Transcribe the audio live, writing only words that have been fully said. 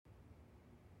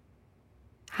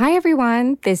Hi,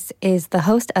 everyone. This is the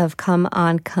host of Come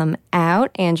On, Come Out,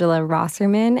 Angela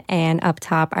Rosserman. And up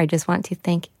top, I just want to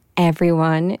thank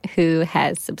everyone who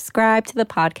has subscribed to the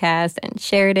podcast and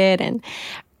shared it and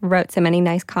wrote so many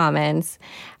nice comments.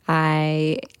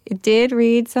 I did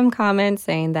read some comments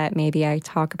saying that maybe I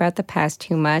talk about the past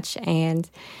too much, and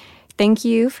thank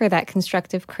you for that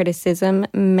constructive criticism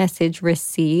message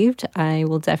received. I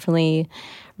will definitely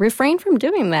refrain from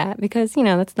doing that because,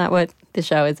 that's not what the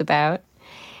show is about.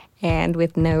 And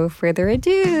with no further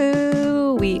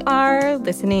ado, we are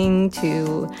listening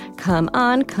to Come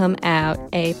On, Come Out,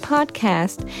 a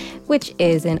podcast, which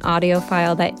is an audio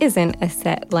file that isn't a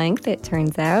set length, it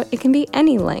turns out. It can be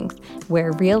any length,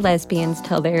 where real lesbians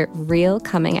tell their real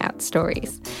coming out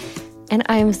stories. And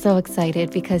I'm so excited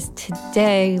because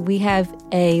today we have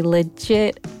a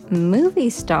legit movie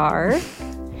star,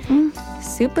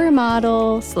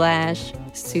 supermodel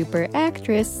 / super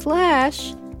actress /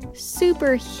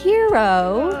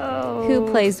 superhero who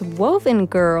plays Woven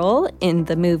Girl in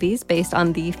the movies based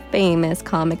on the famous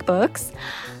comic books.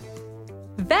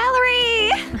 Valerie!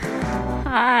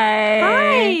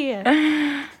 Hi.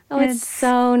 Oh, it's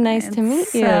so nice to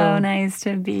meet you. So nice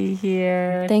to be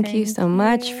here. Thank you so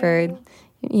much for,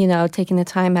 taking the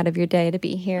time out of your day to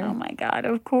be here. Oh my God,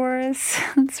 of course.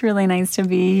 It's really nice to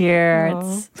be here.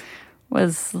 It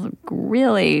was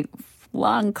really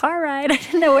long car ride. I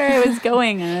didn't know where I was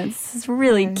going. It's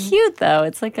really cute, though.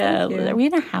 It's like are we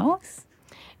in a house?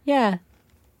 Yeah.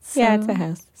 Yeah, it's a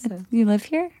house. So. You live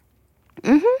here?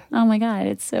 Mm-hmm. Oh, my God.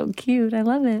 It's so cute. I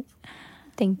love it.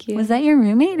 Thank you. Was that your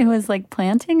roommate who was,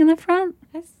 planting in the front?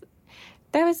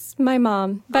 That was my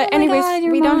mom. But anyways,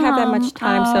 God, we don't have that much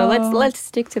time, so let's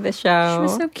stick to the show. She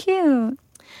was so cute.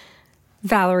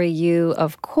 Valerie, you,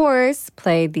 of course,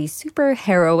 played the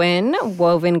superheroine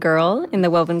Woven Girl in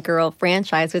the Woven Girl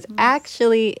franchise, which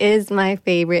actually is my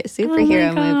favorite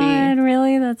superhero movie.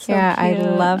 Really? That's so cute. Yeah, I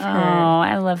love her. Oh,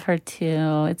 I love her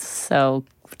too. It's so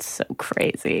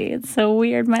crazy. It's so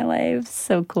weird, my life.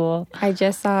 So cool. I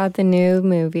just saw the new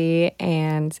movie,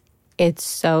 and it's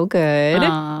so good.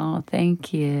 Oh,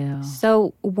 thank you.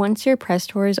 So once your press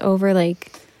tour is over,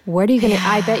 what are you going to...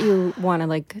 I bet you want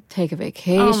to, take a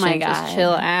vacation. Oh, my God. Just chill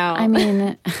out. I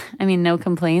mean, no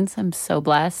complaints. I'm so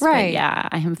blessed. Right. But yeah,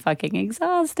 I am fucking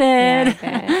exhausted.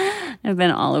 Yeah, I've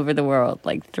been all over the world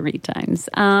 3 times.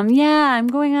 I'm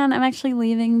actually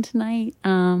leaving tonight.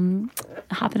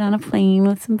 Hopping on a plane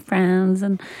with some friends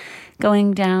and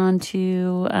going down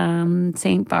to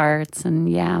St. Bart's. And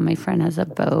yeah, my friend has a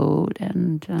boat.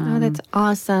 And that's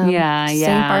awesome. Yeah.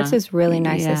 St. Bart's is really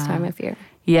nice this time of year.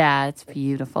 Yeah, it's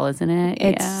beautiful, isn't it?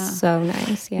 It's so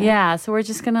nice, yeah. Yeah, so we're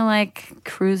just going to,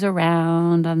 cruise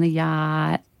around on the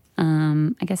yacht.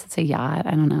 I guess it's a yacht.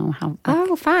 I don't know how...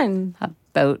 fun. A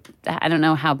boat. I don't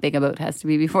know how big a boat has to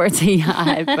be before it's a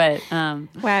yacht, but...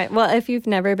 Right. Well, if you've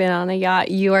never been on a yacht,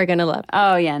 you are going to love it.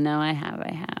 Oh, yeah, no, I have.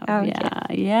 Oh,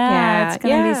 yeah. It's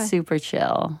going to be super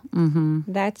chill. Mm-hmm.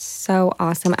 That's so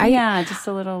awesome. Just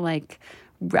a little,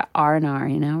 R&R,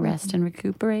 rest and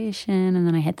recuperation, and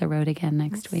then I hit the road again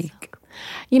next week.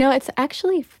 It's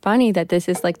actually funny that this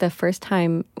is the first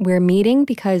time we're meeting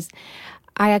because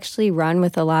I actually run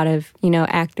with a lot of,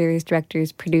 actors,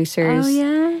 directors, producers. Oh,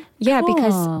 yeah? Yeah, cool.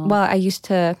 because, I used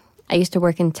to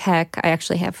work in tech. I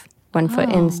actually have one foot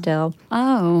in still.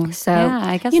 Oh, so yeah,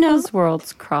 I guess those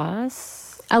worlds cross.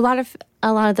 A lot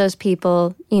of those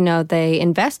people, they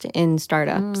invest in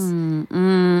startups.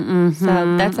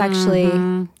 So that's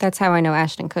actually, that's how I know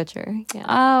Ashton Kutcher. Yeah.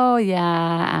 Oh, yeah,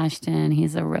 Ashton.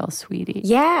 He's a real sweetie.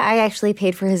 Yeah, I actually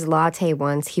paid for his latte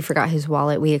once. He forgot his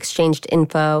wallet. We exchanged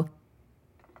info.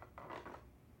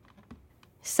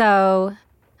 So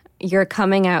your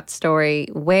coming out story,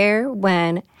 where,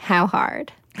 when, how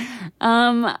hard?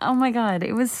 Oh my God,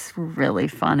 it was really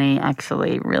funny,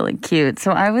 actually, really cute.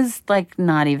 So I was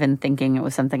not even thinking it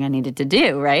was something I needed to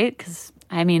do, right? Because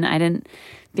I didn't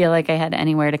feel like I had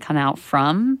anywhere to come out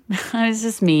from. I was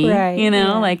just me,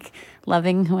 right,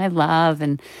 loving who I love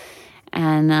and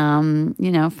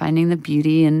finding the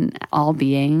beauty in all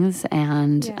beings.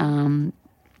 And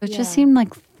it just seemed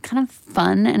kind of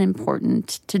fun and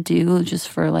important to do just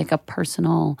for a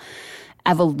personal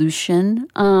evolution.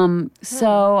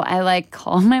 So I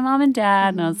called my mom and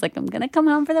dad and I was I'm gonna come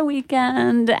home for the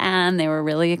weekend, and they were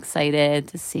really excited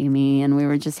to see me, and we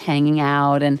were just hanging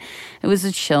out, and it was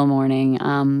a chill morning.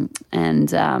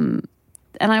 And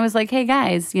I was hey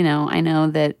guys, I know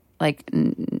that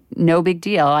no big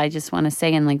deal. I just want to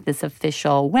say in this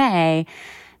official way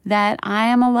that I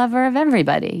am a lover of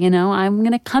everybody. I'm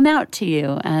going to come out to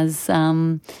you as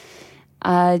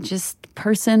just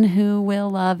person who will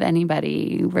love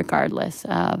anybody regardless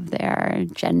of their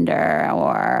gender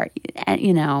or,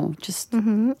 just.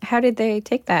 Mm-hmm. How did they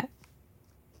take that?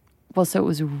 Well, so it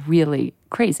was really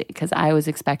crazy because I was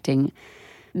expecting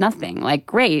nothing, like,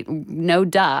 great, no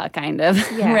duh kind of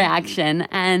reaction.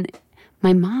 And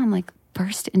my mom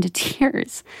burst into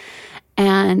tears,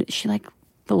 and she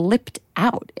flipped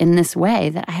out in this way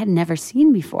that I had never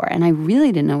seen before. And I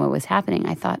really didn't know what was happening.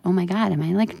 I thought, oh my God, am I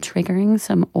triggering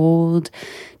some old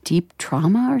deep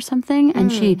trauma or something? And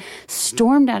she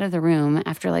stormed out of the room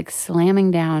after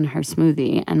slamming down her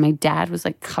smoothie. And my dad was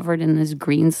covered in this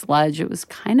green sludge. It was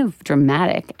kind of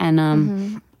dramatic. And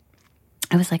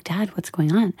I was like, Dad, what's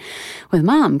going on with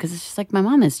Mom? Because it's just my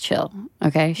mom is chill.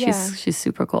 Okay. She's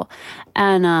super cool.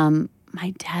 And my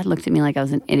dad looked at me like I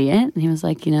was an idiot. And he was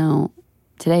like,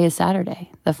 today is Saturday,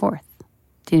 the 4th.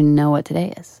 Do you know what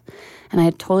today is? And I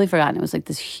had totally forgotten. It was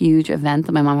this huge event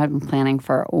that my mom had been planning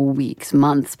for weeks,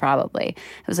 months probably.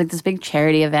 It was this big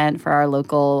charity event for our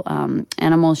local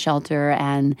animal shelter.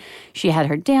 And she had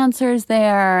her dancers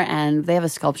there. And they have a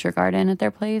sculpture garden at their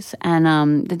place.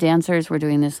 And the dancers were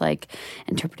doing this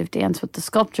interpretive dance with the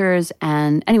sculptures.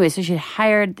 And anyway, so she had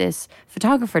hired this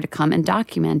photographer to come and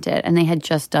document it. And they had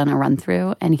just done a run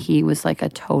through. And he was a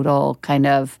total kind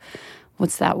of,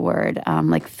 what's that word?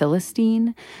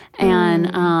 Philistine,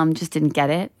 and just didn't get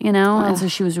it, And so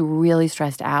she was really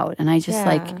stressed out, and I just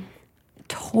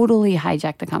totally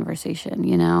hijacked the conversation,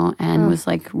 and was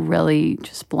really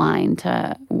just blind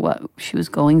to what she was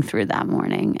going through that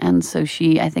morning, and so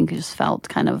I think just felt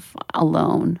kind of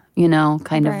alone,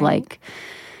 kind of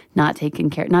not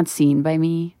taken care, not seen by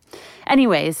me.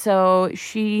 Anyway, so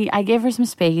I gave her some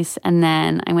space, and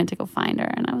then I went to go find her,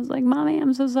 and I was like, Mommy,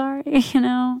 I'm so sorry,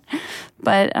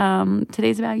 but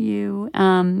today's about you.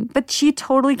 But she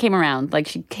totally came around.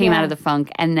 She came out of the funk,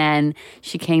 and then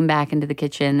she came back into the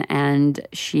kitchen, and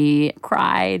she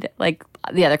cried,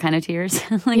 the other kind of tears,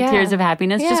 tears of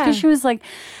happiness, just because she was like,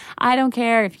 I don't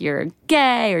care if you're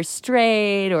gay or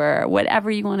straight or whatever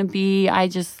you want to be. I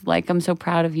just, I'm so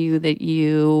proud of you that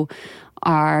you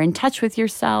are in touch with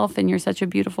yourself, and you're such a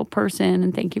beautiful person,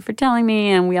 and thank you for telling me.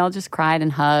 And we all just cried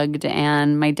and hugged,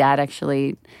 and my dad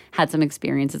actually had some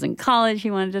experiences in college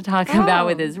he wanted to talk about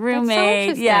with his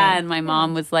roommate. So and my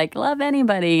mom was like, love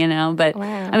anybody, but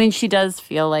I mean, she does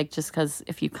feel just because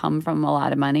if you come from a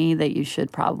lot of money that you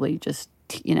should probably just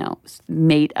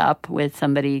mate up with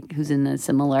somebody who's in a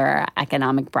similar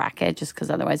economic bracket, just because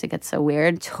otherwise it gets so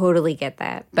weird. Totally get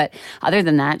that. But other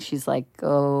than that, she's like,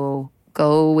 go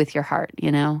with your heart,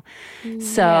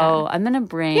 So I'm going to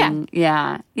bring,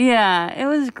 it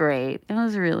was great. It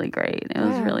was really great. It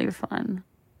was really fun.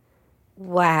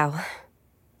 Wow.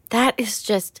 That is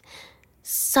just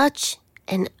such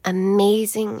an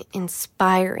amazing,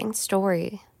 inspiring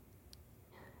story.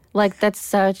 That's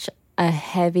such a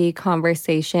heavy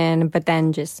conversation, but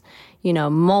then just,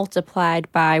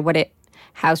 multiplied by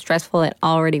how stressful it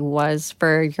already was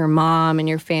for your mom and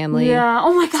your family. Yeah.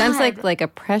 Oh my God. Sounds like a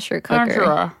pressure cooker.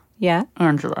 Angela. Yeah.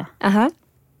 Angela. Uh-huh.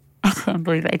 I can't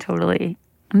believe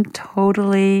I'm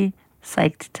totally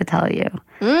psyched to tell you.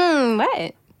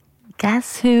 What?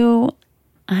 Guess who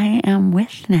I am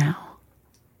with now?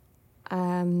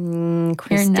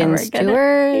 Kristen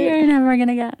Stewart. You're never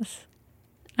gonna guess.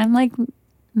 I'm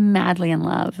madly in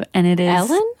love, and it is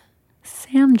Ellen?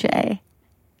 Sam J.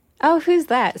 Oh, who's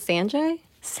that? Sanjay?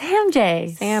 Sam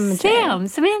J.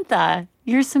 Samantha.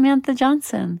 You're Samantha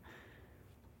Johnson.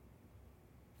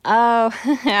 Oh,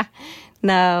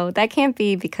 no, that can't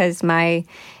be because my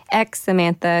ex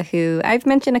Samantha, who I've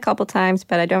mentioned a couple times,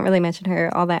 but I don't really mention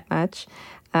her all that much.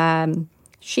 Her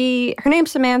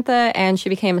name's Samantha, and she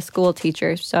became a school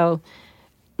teacher. So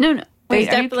no. There's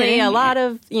definitely a lot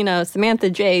of, Samantha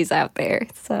J's out there.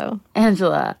 So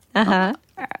Angela. Uh-huh.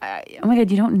 Oh my God,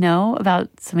 you don't know about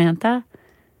Samantha?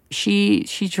 She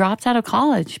dropped out of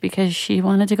college because she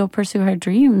wanted to go pursue her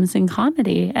dreams in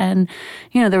comedy. And,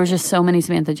 there was just so many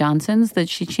Samantha Johnsons that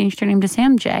she changed her name to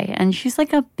Sam J. And she's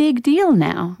a big deal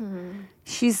now.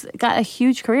 She's got a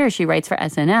huge career. She writes for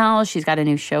SNL. She's got a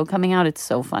new show coming out. It's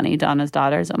so funny. Donna's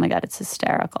Daughters. Oh my God, it's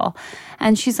hysterical.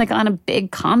 And she's on a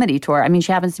big comedy tour. I mean,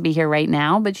 she happens to be here right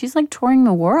now, but she's touring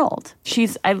the world.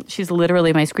 She's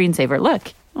literally my screensaver.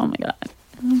 Look. Oh my God.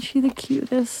 Isn't she the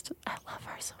cutest? I love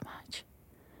her so much.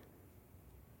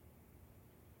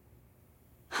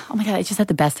 Oh my God, I just had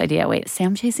the best idea. Wait,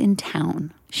 Sam J's in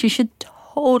town. She should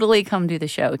totally come do the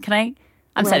show. Can I?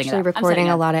 We're actually recording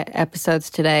a lot of episodes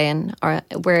today, and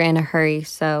we're in a hurry,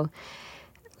 so...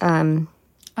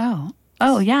 Oh,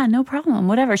 yeah, no problem.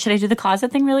 Whatever. Should I do the closet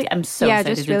thing, really? I'm so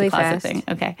excited to do the closet thing.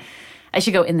 Okay. I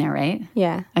should go in there, right?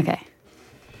 Yeah. Okay.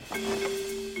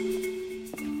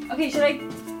 Okay, should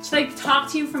I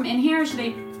talk to you from in here, or should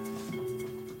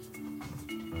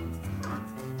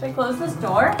I close this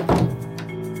door?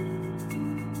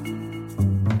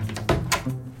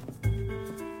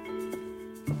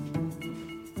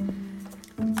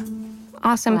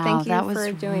 Awesome. Wow, Thank you that was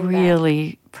for doing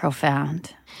really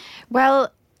profound.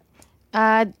 Well,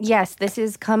 yes, this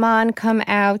is Come On, Come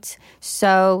Out.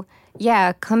 So,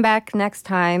 yeah, come back next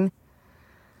time.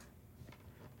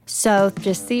 So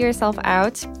just see yourself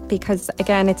out because,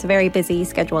 again, it's a very busy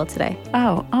schedule today.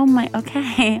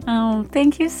 Okay. Oh,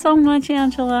 thank you so much,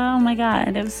 Angela. Oh, my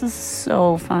God. This is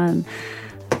so fun.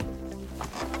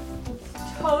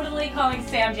 Totally calling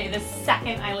Sam J the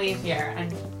second I leave here. I'm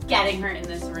getting her in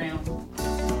this room.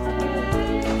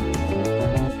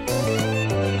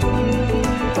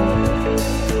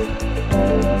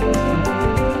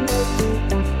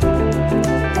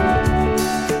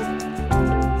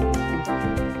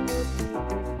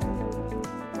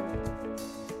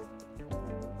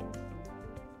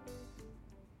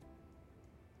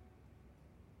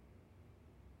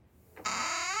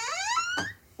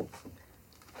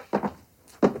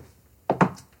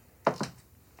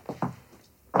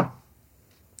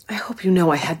 I hope you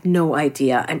know I had no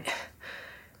idea.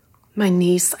 My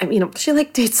niece, she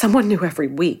dates someone new every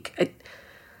week.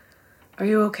 Are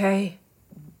you okay?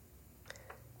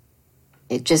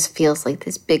 It just feels like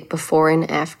this big before and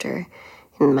after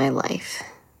in my life.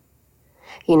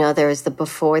 There was the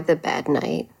before the bad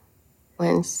night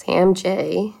when Sam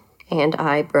J and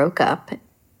I broke up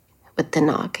with the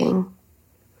knocking.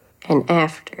 And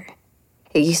after,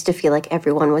 it used to feel like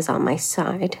everyone was on my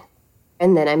side.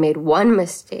 And then I made one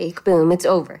mistake, boom, it's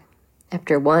over.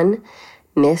 After one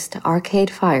missed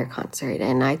Arcade Fire concert,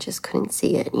 and I just couldn't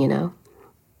see it,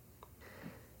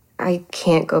 I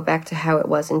can't go back to how it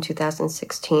was in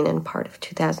 2016 and part of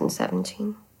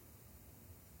 2017.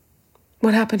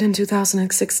 What happened in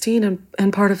 2016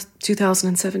 and part of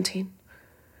 2017?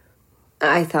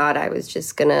 I thought I was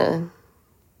just gonna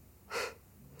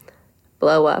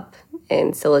blow up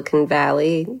in Silicon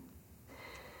Valley.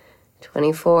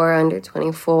 24, under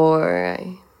 24.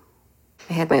 I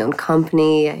had my own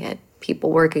company. I had people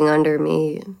working under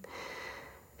me.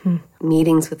 And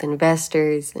meetings with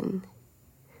investors. And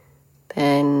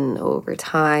then over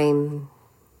time,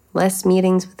 less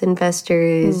meetings with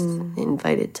investors.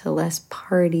 Invited to less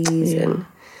parties. Yeah. And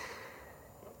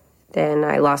then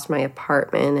I lost my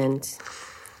apartment. And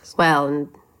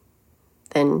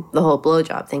then the whole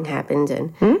blowjob thing happened.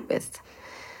 And with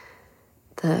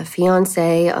the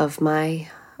fiancé of my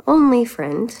only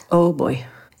friend. Oh, boy.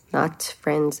 Not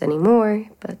friends anymore,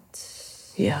 but...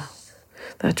 Yeah,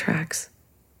 that tracks.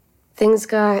 Things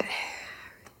got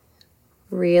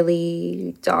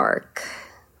really dark.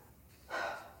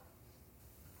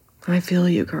 I feel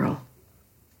you, girl.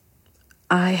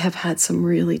 I have had some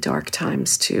really dark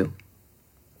times, too.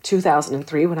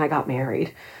 2003, when I got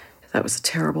married. That was a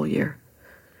terrible year.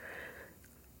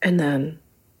 And then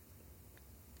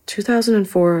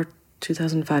 2004,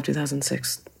 2005,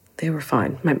 2006, they were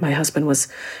fine. My husband was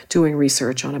doing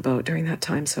research on a boat during that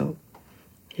time, so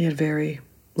he had very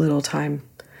little time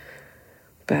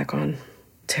back on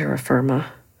terra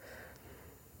firma.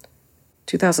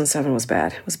 2007 was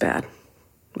bad. It was bad.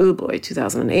 Oh boy,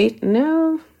 2008,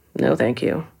 no thank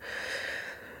you.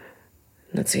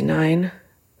 Let's see, 9,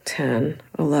 10,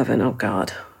 11, oh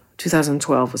God.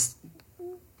 2012 was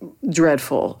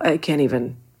dreadful. I can't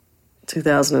even...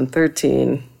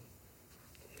 2013.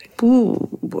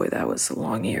 Ooh, boy, that was a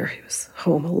long year. He was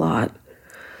home a lot.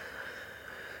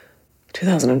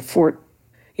 2004.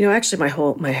 Actually, my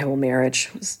whole marriage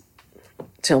was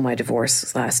till my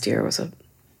divorce last year was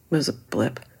a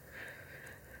blip.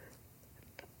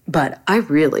 But I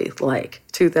really like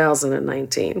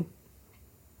 2019,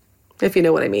 if you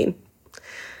know what I mean.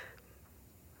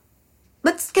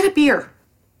 Let's get a beer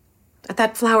at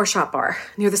that flower shop bar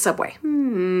near the subway.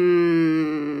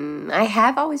 I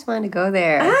have always wanted to go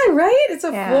there. Ah, right? It's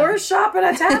a flower shop and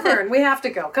a tavern. We have to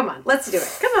go. Come on, let's do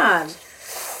it. Come on.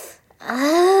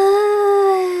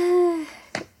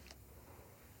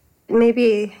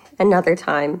 Maybe another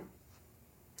time.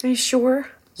 Are you sure?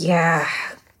 Yeah.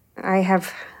 I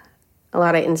have a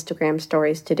lot of Instagram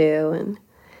stories to do and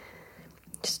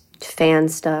just fan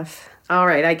stuff. All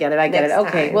right, I get it.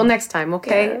 Okay, time. well, next time,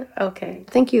 okay? Yeah. Okay.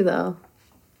 Thank you, though.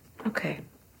 Okay.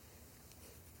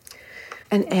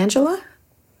 And Angela?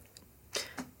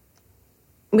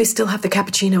 We still have the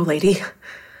cappuccino lady.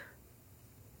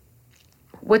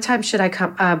 What time should I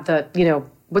come?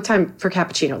 What time for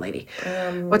cappuccino lady?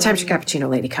 What time should cappuccino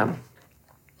lady come?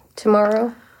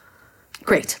 Tomorrow?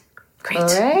 Great. All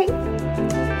right.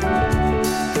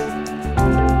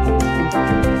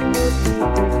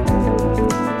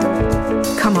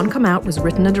 On, Come Out was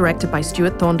written and directed by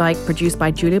Stuart Thorndike, produced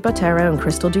by Julia Botero and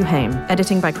Crystal Duhame,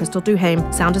 editing by Crystal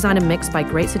Duhame, sound design and mix by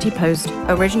Great City Post,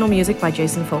 original music by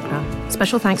Jason Faulkner.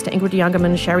 Special thanks to Ingrid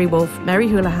Youngerman, Sherry Wolf, Mary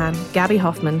Houlihan, Gabby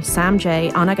Hoffman, Sam J,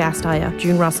 Anna Gasteyer,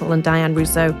 June Russell, and Diane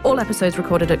Rousseau. All episodes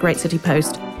recorded at Great City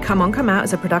Post. Come On, Come Out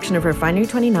is a production of Refinery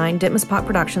 29, Ditmas Park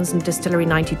Productions, and Distillery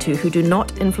 92, who do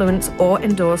not influence or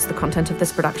endorse the content of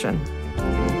this production.